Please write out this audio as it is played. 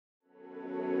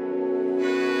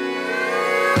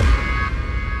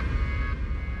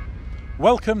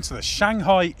Welcome to the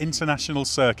Shanghai International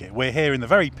Circuit. We're here in the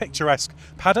very picturesque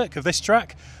paddock of this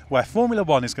track where Formula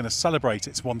One is going to celebrate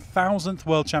its 1000th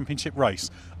World Championship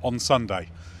race on Sunday.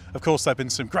 Of course, there have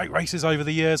been some great races over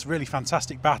the years, really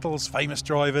fantastic battles, famous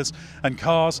drivers and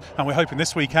cars, and we're hoping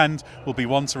this weekend will be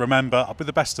one to remember up with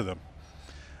the best of them.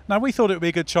 Now, we thought it would be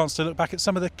a good chance to look back at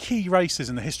some of the key races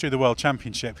in the history of the World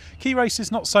Championship. Key races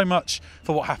not so much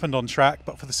for what happened on track,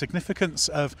 but for the significance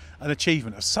of an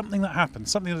achievement, of something that happened,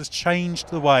 something that has changed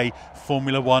the way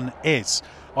Formula One is.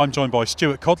 I'm joined by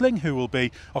Stuart Codling, who will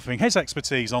be offering his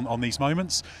expertise on these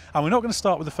moments. And we're not going to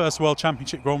start with the first World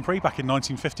Championship Grand Prix back in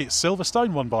 1950 at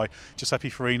Silverstone, won by Giuseppe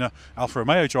Farina, Alfa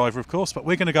Romeo driver, of course. But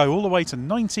we're going to go all the way to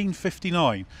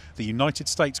 1959, the United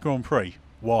States Grand Prix.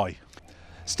 Why?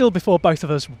 Still before both of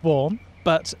us were born,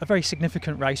 but a very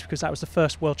significant race because that was the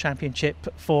first World Championship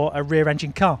for a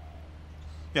rear-engine car.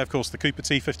 Yeah, of course, the Cooper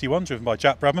T51, driven by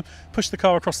Jack Brabham, pushed the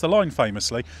car across the line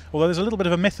famously, although there's a little bit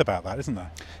of a myth about that, isn't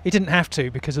there? He didn't have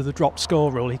to because of the dropped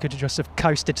score rule. He could just have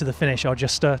coasted to the finish or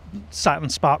just sat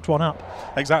and sparked one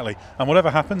up. Exactly, and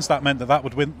whatever happens, that meant that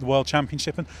would win the World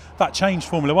Championship, and that changed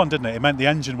Formula One, didn't it? It meant the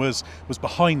engine was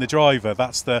behind the driver.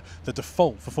 That's the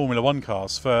default for Formula One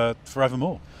cars for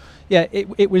forevermore. Yeah,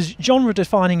 it was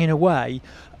genre-defining in a way,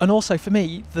 and also for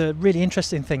me, the really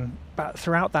interesting thing about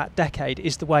throughout that decade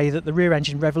is the way that the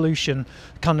rear-engine revolution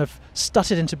kind of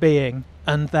stuttered into being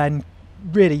and then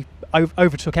really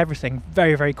overtook everything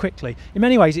very, very quickly. In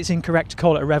many ways, it's incorrect to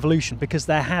call it a revolution because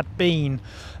there had been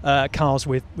cars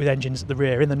with engines at the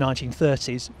rear in the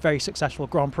 1930s, very successful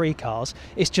Grand Prix cars.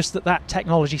 It's just that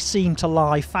technology seemed to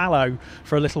lie fallow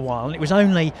for a little while, and it was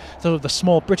only the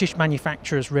small British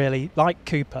manufacturers, really, like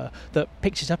Cooper, that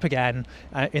picked it up again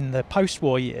in the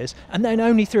post-war years, and then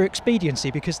only through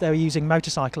expediency because they were using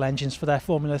motorcycle engines for their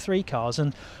Formula 3 cars.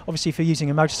 And obviously, if you're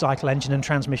using a motorcycle engine and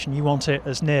transmission, you want it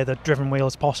as near the driven wheel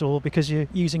as possible because you're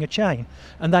using a chain.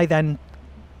 And they then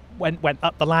went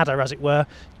up the ladder, as it were,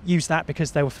 used that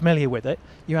because they were familiar with it.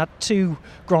 You had 2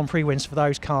 Grand Prix wins for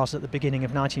those cars at the beginning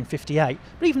of 1958,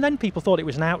 but even then people thought it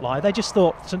was an outlier. They just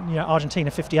thought,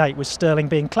 Argentina 58 was Sterling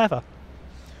being clever.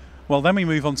 Well, then we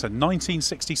move on to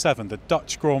 1967, the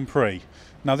Dutch Grand Prix.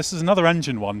 Now, this is another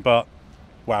engine one, but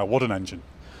wow, what an engine.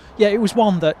 Yeah, it was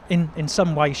one that in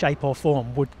some way, shape or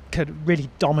form could really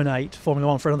dominate Formula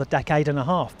One for another decade and a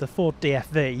half. The Ford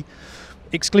DFV,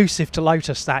 exclusive to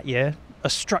Lotus that year, a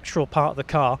structural part of the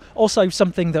car, also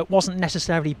something that wasn't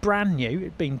necessarily brand new. It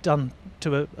had been done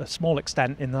to a small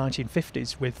extent in the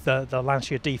 1950s with the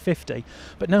Lancia D50,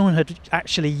 but no one had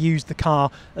actually used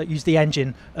the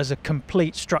engine as a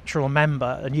complete structural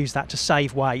member and used that to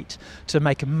save weight, to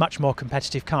make a much more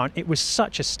competitive car. And it was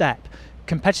such a step,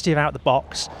 competitive out the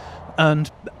box,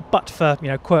 but for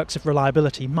quirks of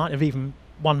reliability, might have even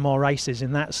won more races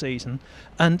in that season,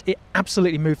 and it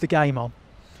absolutely moved the game on.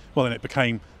 Well, then it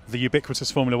became the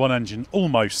ubiquitous Formula One engine.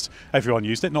 Almost everyone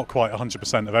used it, not quite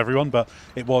 100% of everyone, but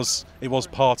it was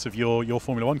part of your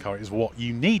Formula One car. It was what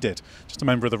you needed. Just a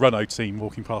member of the Renault team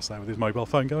walking past there with his mobile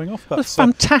phone going off. The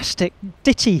fantastic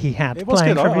ditty he had. It was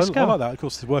playing good. From his car. I like that. Of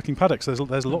course, the working paddock, so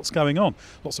there's lots going on,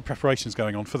 lots of preparations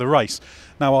going on for the race.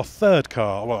 Now, our third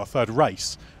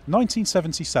race,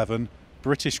 1977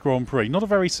 British Grand Prix. Not a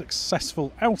very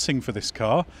successful outing for this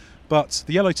car, but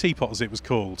the Yellow Teapot, as it was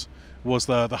called, was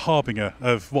the harbinger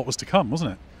of what was to come,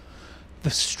 wasn't it? The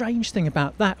strange thing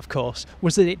about that, of course,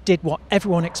 was that it did what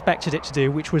everyone expected it to do,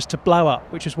 which was to blow up,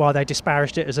 which is why they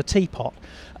disparaged it as a teapot.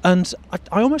 And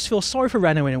I almost feel sorry for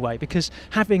Renault in a way, because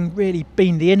having really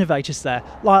been the innovators there,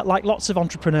 like lots of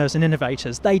entrepreneurs and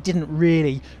innovators, they didn't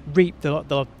really reap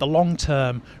the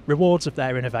long-term rewards of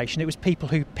their innovation. It was people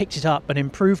who picked it up and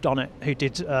improved on it who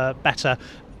did better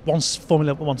once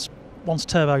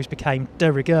turbos became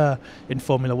de rigueur in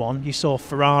Formula One. You saw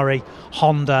Ferrari,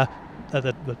 Honda,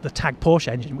 the Tag Porsche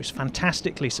engine, which was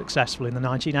fantastically successful in the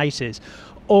 1980s.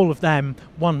 All of them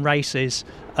won races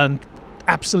and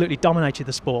absolutely dominated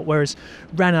the sport, whereas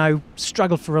Renault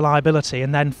struggled for reliability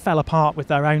and then fell apart with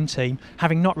their own team,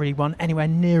 having not really won anywhere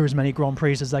near as many Grand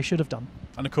Prix as they should have done.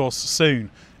 And of course,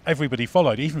 soon everybody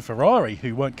followed, even Ferrari,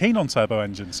 who weren't keen on turbo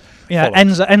engines. Yeah,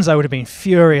 Enzo would have been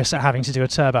furious at having to do a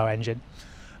turbo engine.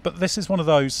 But this is one of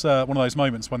those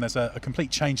moments when there's a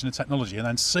complete change in the technology, and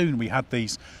then soon we had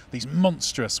these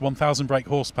monstrous 1,000 brake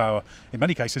horsepower, in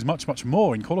many cases much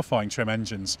more in qualifying trim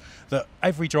engines, that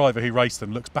every driver who raced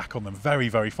them looks back on them very,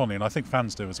 very fondly, and I think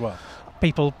fans do as well.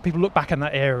 People look back on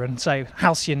that era and say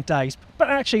halcyon days, but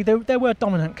actually there were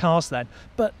dominant cars then,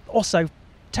 but also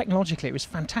technologically it was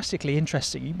fantastically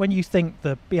interesting. When you think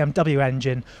the BMW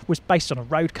engine was based on a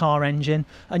road car engine,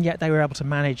 and yet they were able to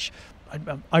manage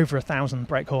over 1,000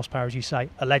 brake horsepower, as you say,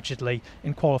 allegedly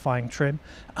in qualifying trim.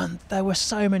 And there were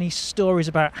so many stories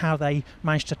about how they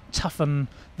managed to toughen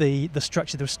the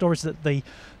structure. There were stories that the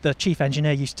chief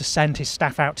engineer used to send his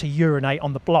staff out to urinate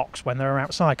on the blocks when they were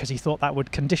outside because he thought that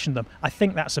would condition them. I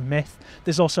think that's a myth.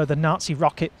 There's also the Nazi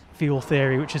rocket fuel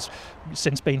theory, which has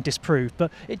since been disproved,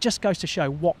 but it just goes to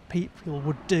show what people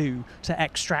would do to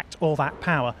extract all that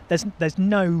power. There's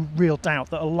no real doubt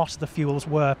that a lot of the fuels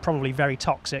were probably very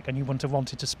toxic and you wouldn't have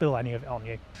wanted to spill any of it on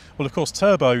you. Well, of course,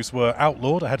 turbos were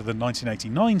outlawed ahead of the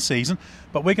 1989 season,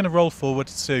 but we're going to roll forward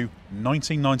to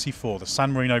 1994, the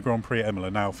San Marino Grand Prix at Imola.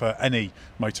 Now, for any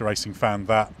motor racing fan,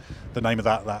 the name of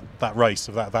that race,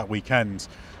 of that weekend,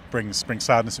 brings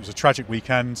sadness. It was a tragic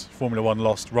weekend. Formula One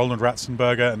lost Roland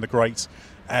Ratzenberger and the great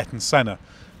Ayrton Senna.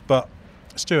 But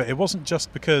Stuart, it wasn't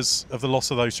just because of the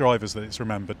loss of those drivers that it's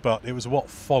remembered, but it was what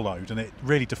followed, and it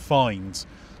really defined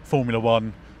Formula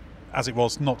One as it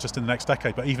was not just in the next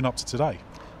decade, but even up to today.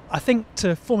 I think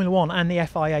to Formula One and the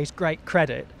FIA's great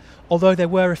credit, although there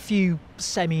were a few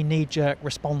semi-knee-jerk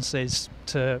responses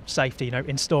to safety,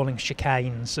 installing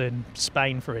chicanes in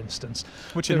Spain, for instance.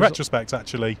 Which in retrospect,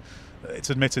 actually,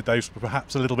 it's admitted those were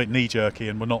perhaps a little bit knee-jerky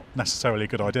and were not necessarily a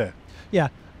good idea. Yeah.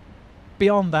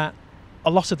 Beyond that,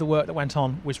 a lot of the work that went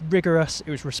on was rigorous,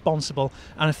 it was responsible,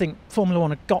 and I think Formula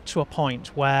One had got to a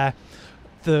point where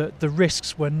the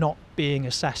risks were not being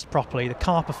assessed properly. The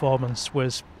car performance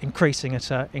was increasing at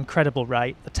an incredible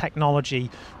rate. The technology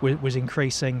was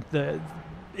increasing.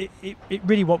 It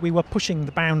really, what we were pushing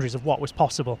the boundaries of what was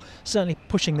possible, certainly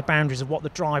pushing the boundaries of what the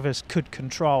drivers could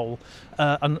control,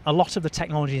 and a lot of the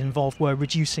technology involved were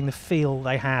reducing the feel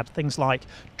they had. Things like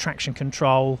traction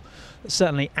control,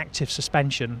 certainly active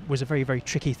suspension was a very, very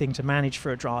tricky thing to manage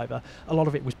for a driver. A lot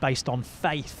of it was based on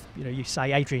faith. You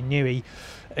say Adrian Newey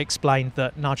explained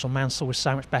that Nigel Mansell was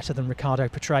so much better than Riccardo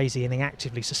Patrese in the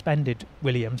actively suspended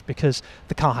Williams because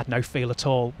the car had no feel at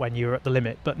all when you were at the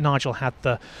limit, but Nigel had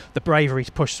the bravery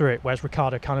to push through it, whereas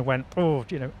Riccardo kind of went,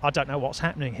 I don't know what's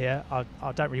happening here,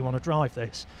 I don't really want to drive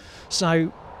this.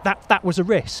 So that was a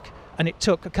risk, and it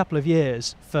took a couple of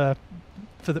years for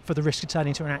the risk to turn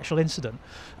into an actual incident.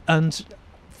 And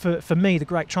for me, the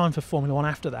great triumph of Formula One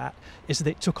after that is that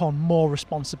it took on more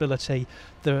responsibility.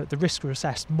 The risks were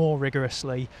assessed more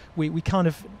rigorously. We kind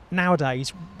of,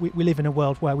 nowadays, we live in a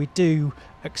world where we do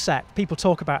accept, people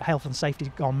talk about health and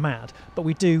safety gone mad, but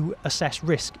we do assess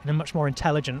risk in a much more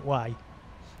intelligent way.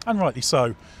 And rightly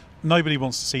so. Nobody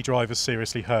wants to see drivers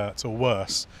seriously hurt or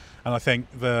worse. And I think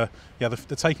the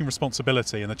taking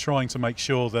responsibility and the trying to make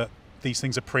sure that these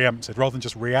things are preempted rather than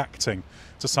just reacting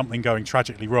to something going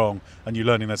tragically wrong and you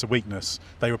learning there's a weakness.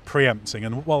 They were preempting,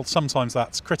 and while sometimes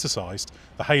that's criticised,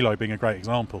 the halo being a great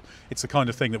example, it's the kind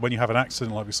of thing that when you have an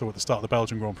accident like we saw at the start of the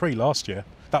Belgian Grand Prix last year,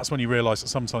 that's when you realise that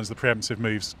sometimes the preemptive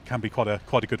moves can be quite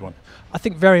a good one. I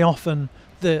think very often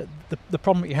the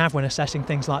problem that you have when assessing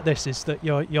things like this is that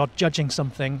you're judging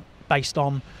something based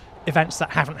on events that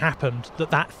haven't happened,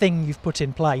 that thing you've put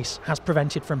in place has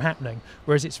prevented from happening,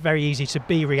 whereas it's very easy to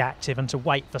be reactive and to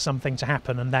wait for something to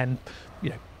happen and then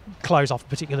close off a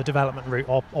particular development route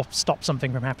or stop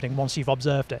something from happening once you've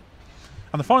observed it.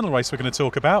 And the final race we're going to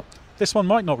talk about, this one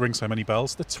might not ring so many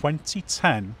bells, the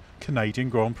 2010 Canadian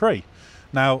Grand Prix.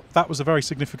 Now, that was a very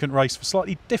significant race for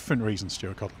slightly different reasons,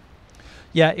 Stuart Codling.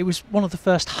 Yeah, it was one of the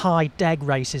first high deg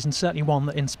races, and certainly one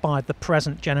that inspired the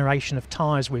present generation of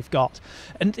tyres we've got.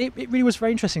 And it really was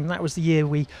very interesting. That was the year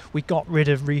we got rid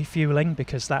of refuelling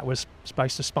because that was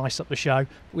supposed to spice up the show.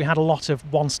 We had a lot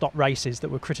of one-stop races that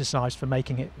were criticised for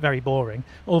making it very boring.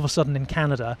 All of a sudden in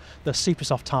Canada, the super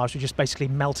soft tyres were just basically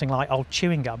melting like old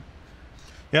chewing gum.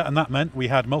 Yeah, and that meant we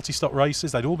had multi-stop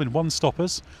races. They'd all been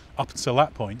one-stoppers up until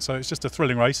that point. So it's just a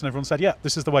thrilling race, and everyone said, yeah,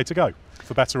 this is the way to go,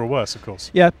 for better or worse, of course.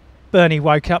 Yeah. Bernie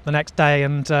woke up the next day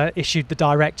and issued the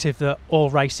directive that all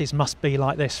races must be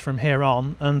like this from here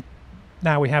on, and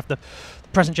now we have the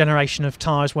present generation of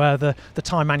tyres where the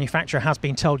tyre manufacturer has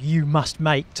been told you must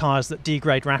make tyres that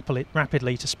degrade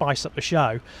rapidly to spice up the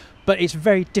show. But it's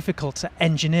very difficult to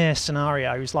engineer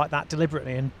scenarios like that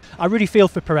deliberately, and I really feel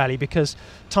for Pirelli because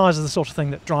tyres are the sort of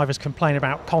thing that drivers complain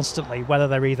about constantly, whether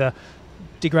they're either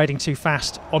degrading too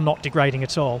fast or not degrading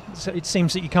at all. So it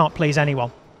seems that you can't please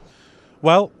anyone.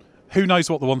 Well, who knows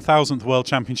what the 1000th World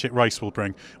Championship race will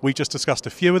bring? We just discussed a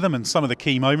few of them and some of the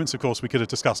key moments. Of course, we could have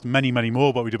discussed many, many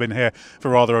more, but we'd have been here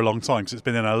for rather a long time because it's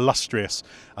been an illustrious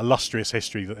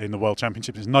history in the World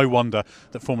Championship. It's no wonder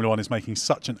that Formula One is making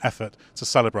such an effort to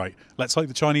celebrate. Let's hope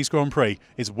the Chinese Grand Prix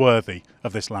is worthy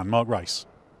of this landmark race.